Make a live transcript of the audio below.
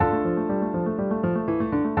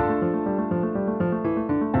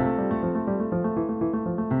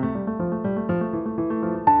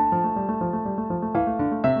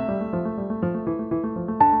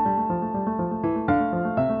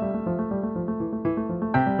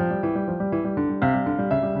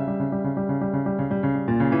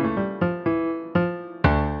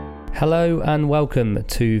Hello and welcome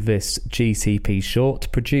to this GCP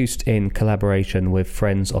short, produced in collaboration with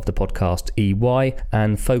friends of the podcast EY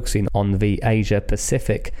and focusing on the Asia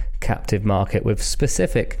Pacific captive market with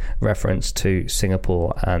specific reference to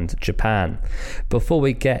Singapore and Japan. Before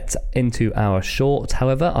we get into our short,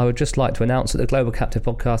 however, I would just like to announce that the Global Captive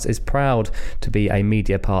Podcast is proud to be a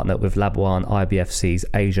media partner with Labuan IBFC's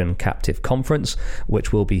Asian Captive Conference,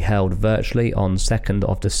 which will be held virtually on 2nd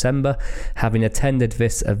of December. Having attended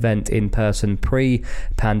this event in person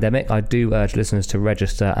pre-pandemic, I do urge listeners to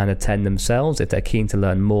register and attend themselves if they're keen to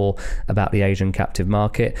learn more about the Asian captive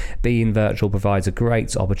market. Being virtual provides a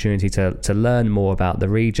great opportunity to learn more about the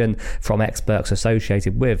region from experts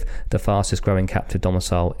associated with the fastest growing captive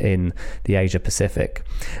domicile in the Asia Pacific.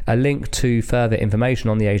 A link to further information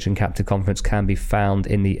on the Asian Captive Conference can be found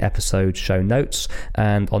in the episode show notes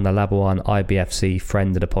and on the Labuan IBFC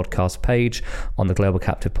Friend of the Podcast page on the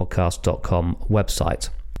globalcaptivepodcast.com website.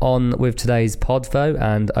 On with today's podvo,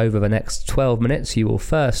 and over the next 12 minutes you will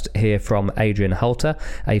first hear from Adrian Halter,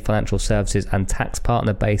 a financial services and tax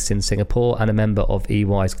partner based in Singapore and a member of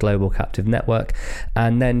EY's Global Captive Network,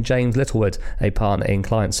 and then James Littlewood, a partner in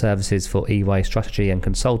client services for EY Strategy and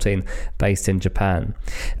Consulting based in Japan.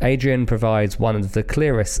 Adrian provides one of the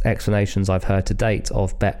clearest explanations I've heard to date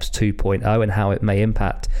of BEPS 2.0 and how it may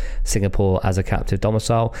impact Singapore as a captive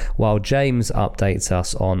domicile, while James updates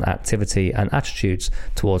us on activity and attitudes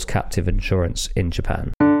towards captive insurance in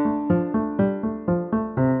Japan.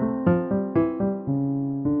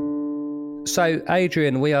 So,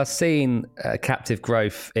 Adrian, we are seeing captive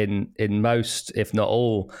growth in most, if not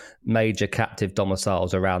all, major captive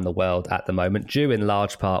domiciles around the world at the moment, due in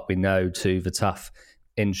large part, we know, to the tough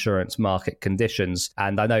insurance market conditions.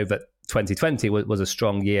 And I know that 2020 was a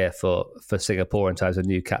strong year for Singapore in terms of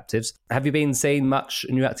new captives. Have you been seeing much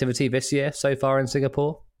new activity this year so far in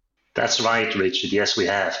Singapore? That's right, Richard. Yes, we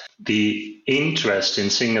have. The interest in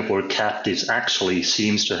Singapore captives actually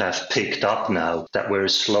seems to have picked up now that we're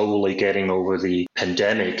slowly getting over the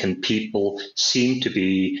pandemic, and people seem to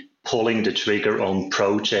be pulling the trigger on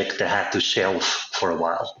projects they had to shelve for a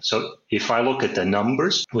while. So if I look at the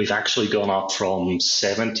numbers, we've actually gone up from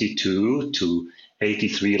 72 to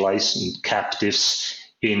 83 licensed captives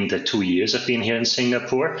in the 2 years I've been here in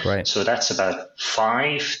Singapore. Right. So that's about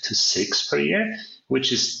 5 to 6 per year,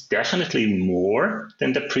 which is definitely more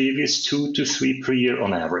than the previous 2 to 3 per year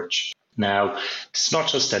on average. Now, it's not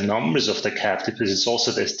just the numbers of the captives, it's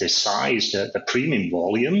also the size, the premium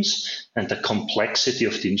volumes, and the complexity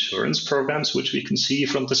of the insurance programs, which we can see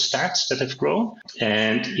from the stats that have grown.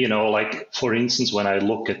 And, like, for instance, when I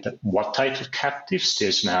look at what type of captives,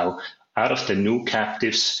 there's now, out of the new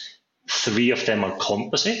captives, 3 of them are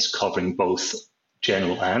composites, covering both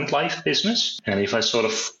general and life business. And if I sort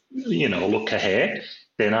of look ahead,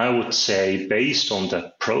 then I would say, based on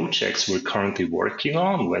the projects we're currently working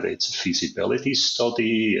on, whether it's a feasibility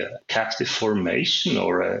study, a captive formation,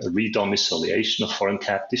 or a redomiciliation of foreign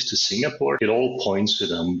captives to Singapore, it all points to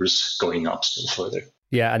the numbers going up still further.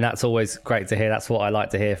 Yeah, and that's always great to hear. That's what I like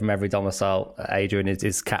to hear from every domicile, Adrian,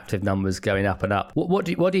 is captive numbers going up and up. What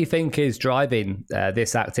do you think is driving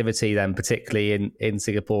this activity then, particularly in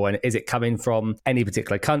Singapore? And is it coming from any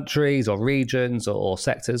particular countries or regions or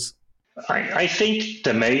sectors? I think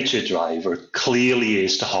the major driver clearly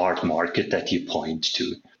is the hard market that you point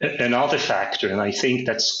to. Another factor, and I think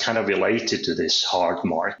that's kind of related to this hard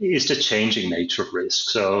market, is the changing nature of risk.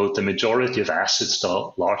 So the majority of assets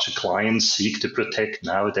that larger clients seek to protect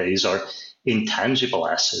nowadays are intangible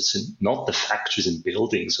assets and not the factories and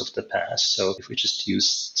buildings of the past. So if we just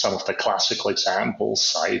use some of the classical examples,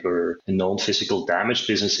 cyber and non-physical damage,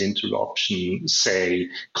 business interruption, say,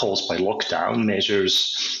 caused by lockdown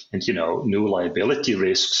measures, and new liability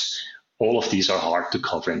risks, all of these are hard to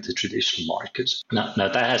cover in the traditional markets. Now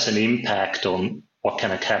that has an impact on what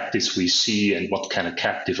kind of captives we see and what kind of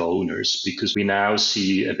captive owners, because we now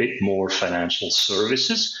see a bit more financial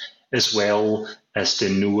services as well as the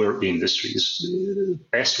newer industries. The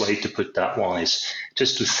best way to put that one is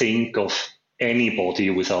just to think of anybody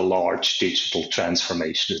with a large digital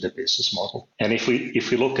transformation of the business model. And if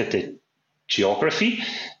we look at the geography,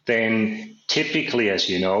 then typically, as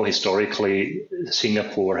you know, historically,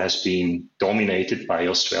 Singapore has been dominated by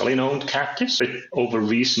Australian-owned captives. But over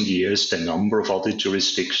recent years, the number of other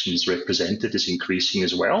jurisdictions represented is increasing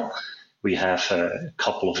as well. We have a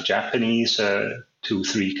couple of Japanese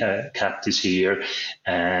 2-3 captives here,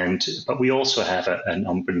 but we also have a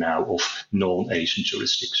number now of non-Asian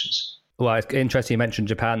jurisdictions. Well, it's interesting you mentioned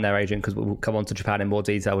Japan there, Adrian, because we'll come on to Japan in more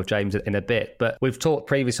detail with James in a bit. But we've talked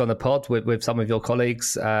previously on the pod with some of your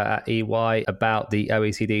colleagues at EY about the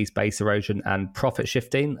OECD's base erosion and profit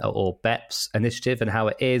shifting, or BEPS initiative, and how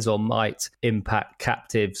it is or might impact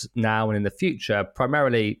captives now and in the future,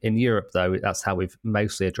 primarily in Europe, though. That's how we've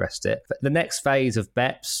mostly addressed it. But the next phase of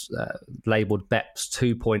BEPS, labelled BEPS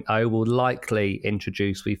 2.0, will likely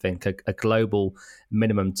introduce, we think, a global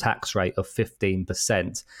minimum tax rate of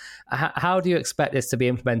 15%. How do you expect this to be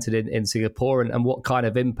implemented in Singapore, and what kind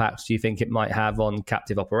of impacts do you think it might have on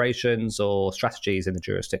captive operations or strategies in the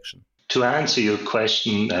jurisdiction? To answer your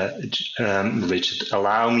question, Richard,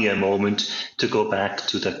 allow me a moment to go back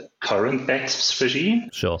to the current BEPS regime.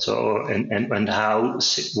 Sure. So, and how,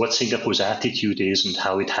 what Singapore's attitude is and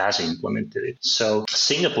how it has implemented it. So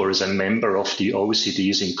Singapore is a member of the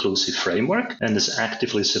OECD's inclusive framework and has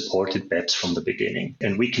actively supported BEPS from the beginning.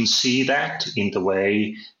 And we can see that in the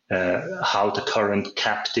way how the current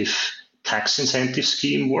captive tax incentive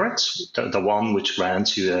scheme works, the one which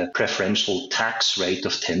grants you a preferential tax rate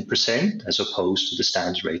of 10% as opposed to the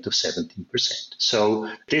standard rate of 17%.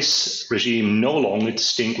 So this regime no longer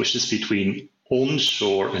distinguishes between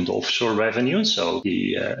onshore and offshore revenue. So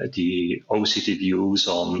the OECD views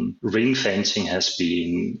on ring fencing has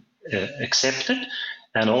been accepted.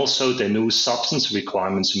 And also the new substance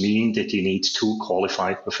requirements mean that you need 2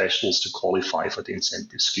 qualified professionals to qualify for the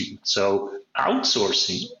incentive scheme. So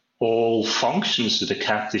outsourcing all functions to the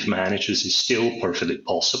captive managers is still perfectly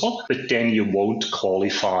possible, but then you won't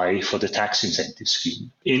qualify for the tax incentive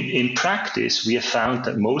scheme. In practice, we have found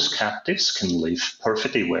that most captives can live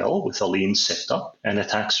perfectly well with a lean setup and a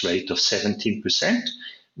tax rate of 17%,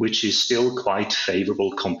 which is still quite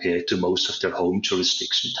favorable compared to most of their home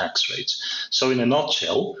jurisdiction tax rates. So in a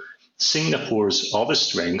nutshell, Singapore's other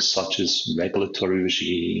strengths, such as regulatory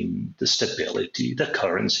regime, the stability, the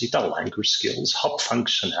currency, the language skills, hub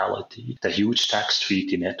functionality, the huge tax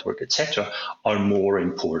treaty network, etc., are more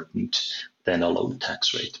important than a low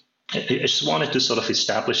tax rate. I just wanted to sort of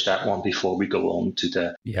establish that one before we go on to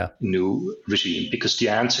the new regime, because the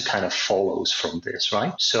answer kind of follows from this,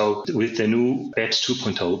 right? So with the new BEPS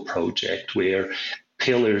 2.0 project, where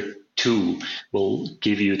Pillar 2 will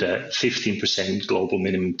give you the 15% global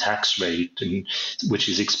minimum tax rate, which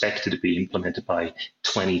is expected to be implemented by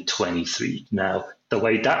 2023. Now, the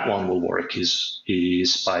way that one will work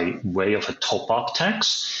is by way of a top-up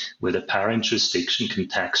tax, where the parent jurisdiction can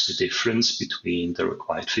tax the difference between the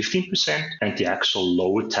required 15% and the actual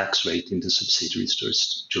lower tax rate in the subsidiary's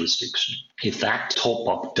jurisdiction. If that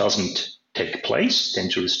top-up doesn't take place, then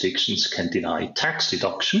jurisdictions can deny tax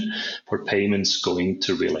deduction for payments going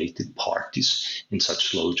to related parties in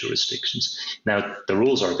such low jurisdictions. Now, the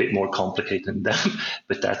rules are a bit more complicated than that,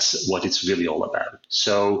 but that's what it's really all about.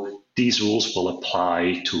 So these rules will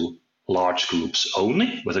apply to large groups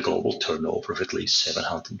only with a global turnover of at least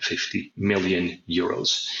 750 million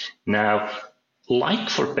euros. Now, like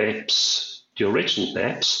for BEPS, the original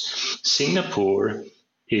BEPS, Singapore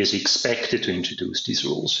is expected to introduce these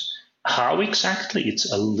rules. How exactly?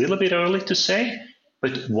 It's a little bit early to say,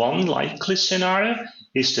 but one likely scenario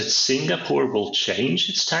is that Singapore will change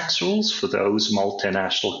its tax rules for those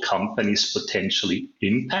multinational companies potentially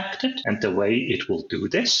impacted. And the way it will do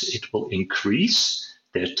this, it will increase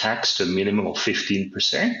their tax to a minimum of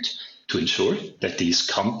 15% to ensure that these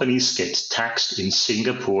companies get taxed in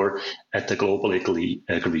Singapore at the globally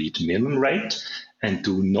agreed minimum rate and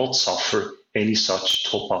do not suffer any such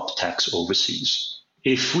top-up tax overseas.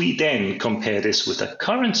 If we then compare this with the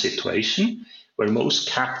current situation, where most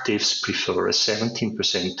captives prefer a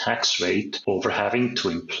 17% tax rate over having to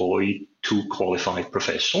employ 2 qualified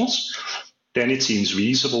professionals, then it seems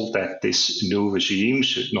reasonable that this new regime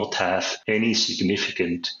should not have any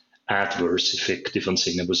significant adverse effect on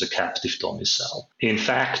Singapore as a captive domicile. In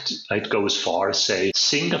fact, I'd go as far as say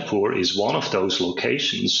Singapore is one of those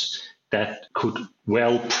locations that could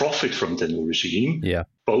well profit from the new regime,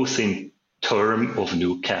 both in term of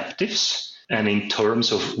new captives and in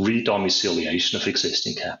terms of redomiciliation of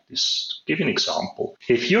existing captives. To give you an example,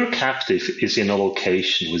 if your captive is in a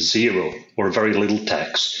location with 0 or very little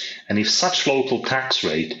tax, and if such local tax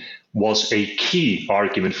rate was a key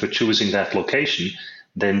argument for choosing that location,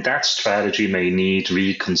 then that strategy may need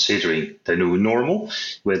reconsidering the new normal,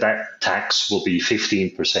 where that tax will be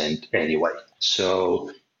 15% anyway.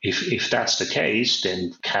 So if that's the case,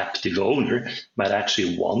 then captive owner might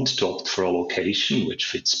actually want to opt for a location which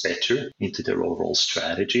fits better into their overall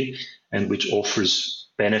strategy and which offers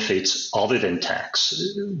benefits other than tax,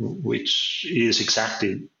 which is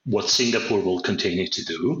exactly what Singapore will continue to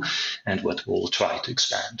do and what we'll try to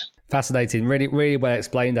expand. Fascinating. Really, really well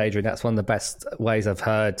explained, Adrian. That's one of the best ways I've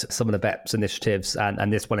heard some of the BEPS initiatives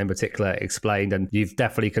and this one in particular explained. And you've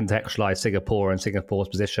definitely contextualized Singapore and Singapore's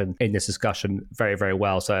position in this discussion very, very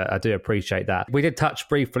well. So I do appreciate that. We did touch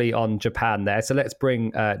briefly on Japan there. So let's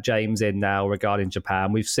bring James in now regarding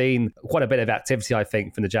Japan. We've seen quite a bit of activity, I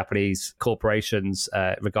think, from the Japanese corporations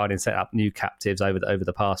regarding setting up new captives over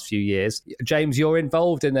the past few years. James, you're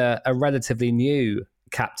involved in a relatively new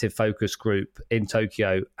captive focus group in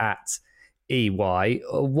Tokyo at EY.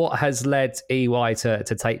 What has led EY to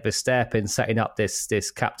take the step in setting up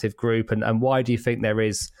this captive group, and why do you think there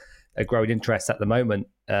is a growing interest at the moment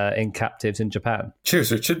in captives in Japan?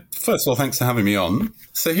 Cheers, Richard. First of all, thanks for having me on.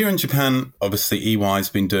 So here in Japan, obviously EY has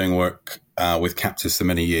been doing work with captives for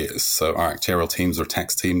many years. So our actuarial teams or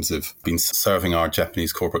tax teams have been serving our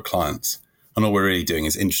Japanese corporate clients. And all we're really doing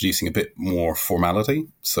is introducing a bit more formality.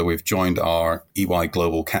 So we've joined our EY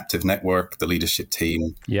Global Captive Network, the leadership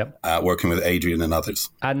team, working with Adrian and others.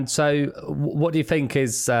 And so what do you think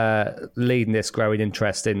is leading this growing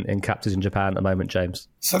interest in captives in Japan at the moment, James?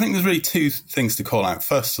 So I think there's really two things to call out.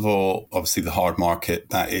 First of all, obviously the hard market,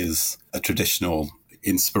 that is a traditional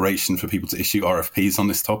inspiration for people to issue RFPs on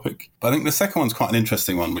this topic. But I think the second one's quite an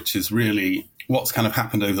interesting one, which is really what's kind of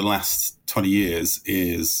happened over the last 20 years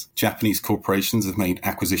is Japanese corporations have made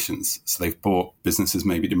acquisitions. So they've bought businesses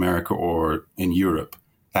maybe in America or in Europe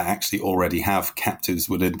that actually already have captives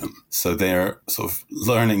within them. So they're sort of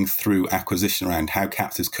learning through acquisition around how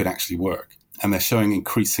captives could actually work. And they're showing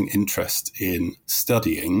increasing interest in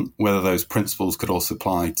studying whether those principles could also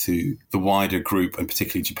apply to the wider group and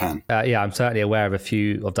particularly Japan. I'm certainly aware of a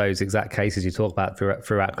few of those exact cases you talk about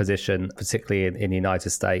through acquisition, particularly in the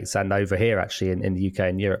United States and over here actually in the UK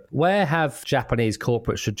and Europe. Where have Japanese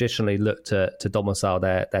corporates traditionally looked to domicile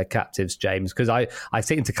their captives, James? Because I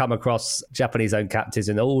seem to come across Japanese-owned captives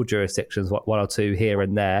in all jurisdictions, one or two here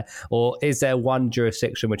and there. Or is there one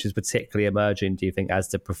jurisdiction which is particularly emerging, do you think, as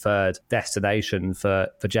the preferred destination for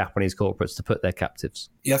Japanese corporates to put their captives?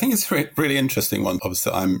 Yeah, I think it's a really interesting one.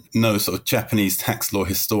 Obviously, I'm no sort of Japanese tax law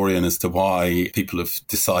historian as to why people have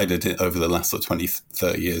decided over the last sort of 20,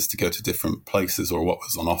 30 years to go to different places or what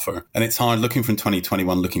was on offer. And it's hard looking from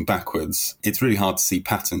 2021, looking backwards. It's really hard to see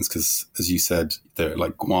patterns because, as you said, they're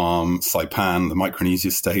like Guam, Saipan, the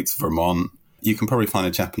Micronesia states, Vermont. You can probably find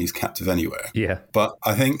a Japanese captive anywhere. Yeah. But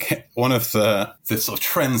I think one of the sort of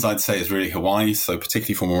trends I'd say is really Hawaii. So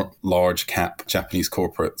particularly for more large cap Japanese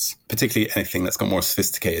corporates, particularly anything that's got more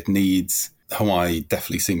sophisticated needs, Hawaii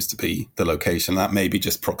definitely seems to be the location. That may be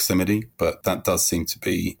just proximity, but that does seem to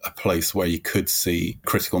be a place where you could see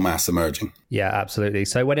critical mass emerging. Yeah, absolutely.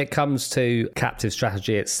 So when it comes to captive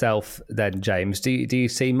strategy itself, then, James, do you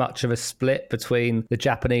see much of a split between the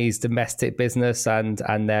Japanese domestic business and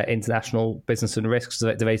their international business and risks?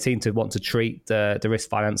 Do they seem to want to treat the risk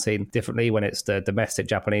financing differently when it's the domestic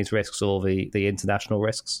Japanese risks or the international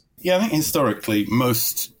risks? Yeah, I think historically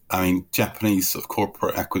Japanese sort of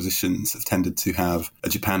corporate acquisitions have tended to have a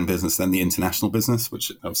Japan business, then the international business,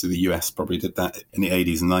 which obviously the US probably did that in the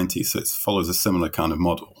 80s and 90s. So it follows a similar kind of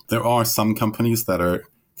model. There are some companies that are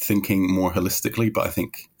thinking more holistically, but I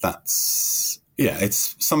think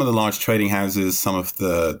it's some of the large trading houses, some of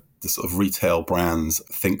the sort of retail brands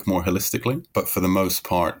think more holistically. But for the most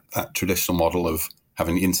part, that traditional model of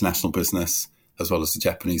having the international business as well as the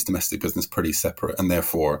Japanese domestic business pretty separate. And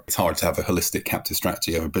therefore, it's hard to have a holistic captive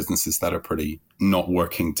strategy over businesses that are pretty not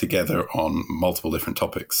working together on multiple different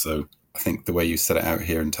topics. So I think the way you set it out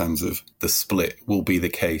here in terms of the split will be the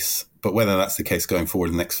case. But whether that's the case going forward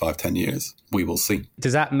in the next 5-10 years, we will see.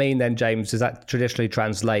 Does that mean then, James, does that traditionally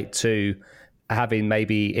translate to having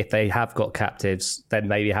maybe, if they have got captives, then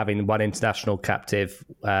maybe having one international captive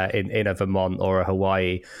in a Vermont or a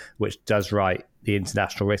Hawaii, which does write the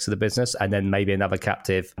international risks of the business, and then maybe another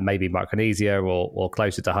captive, maybe Micronesia or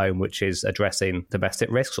closer to home, which is addressing domestic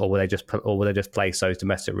risks, or will they just place those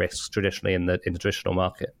domestic risks traditionally in the traditional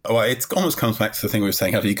market? Well, it almost comes back to the thing we were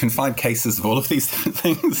saying earlier. You can find cases of all of these different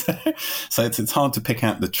things, so it's hard to pick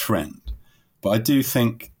out the trend. But I do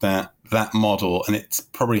think that model, and it's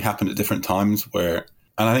probably happened at different times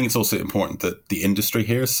and I think it's also important that the industry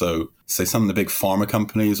here, so say some of the big pharma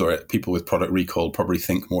companies or people with product recall probably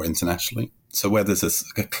think more internationally. So where there's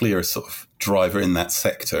a clear sort of driver in that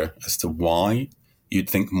sector as to why, you'd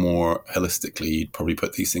think more holistically, you'd probably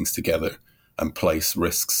put these things together and place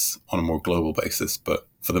risks on a more global basis. But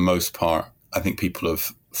for the most part, I think people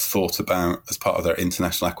have thought about, as part of their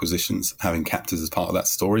international acquisitions, having captives as part of that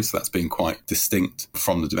story. So that's been quite distinct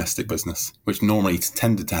from the domestic business, which normally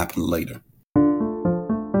tended to happen later.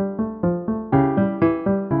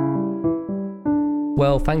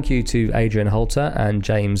 Well, thank you to Adrian Holter and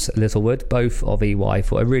James Littlewood, both of EY,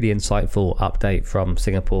 for a really insightful update from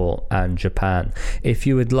Singapore and Japan. If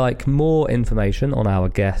you would like more information on our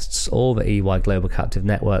guests or the EY Global Captive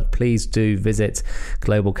Network, please do visit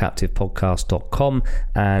globalcaptivepodcast.com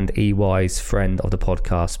and EY's Friend of the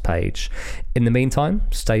Podcast page. In the meantime,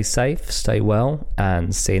 stay safe, stay well,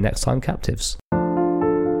 and see you next time, Captives.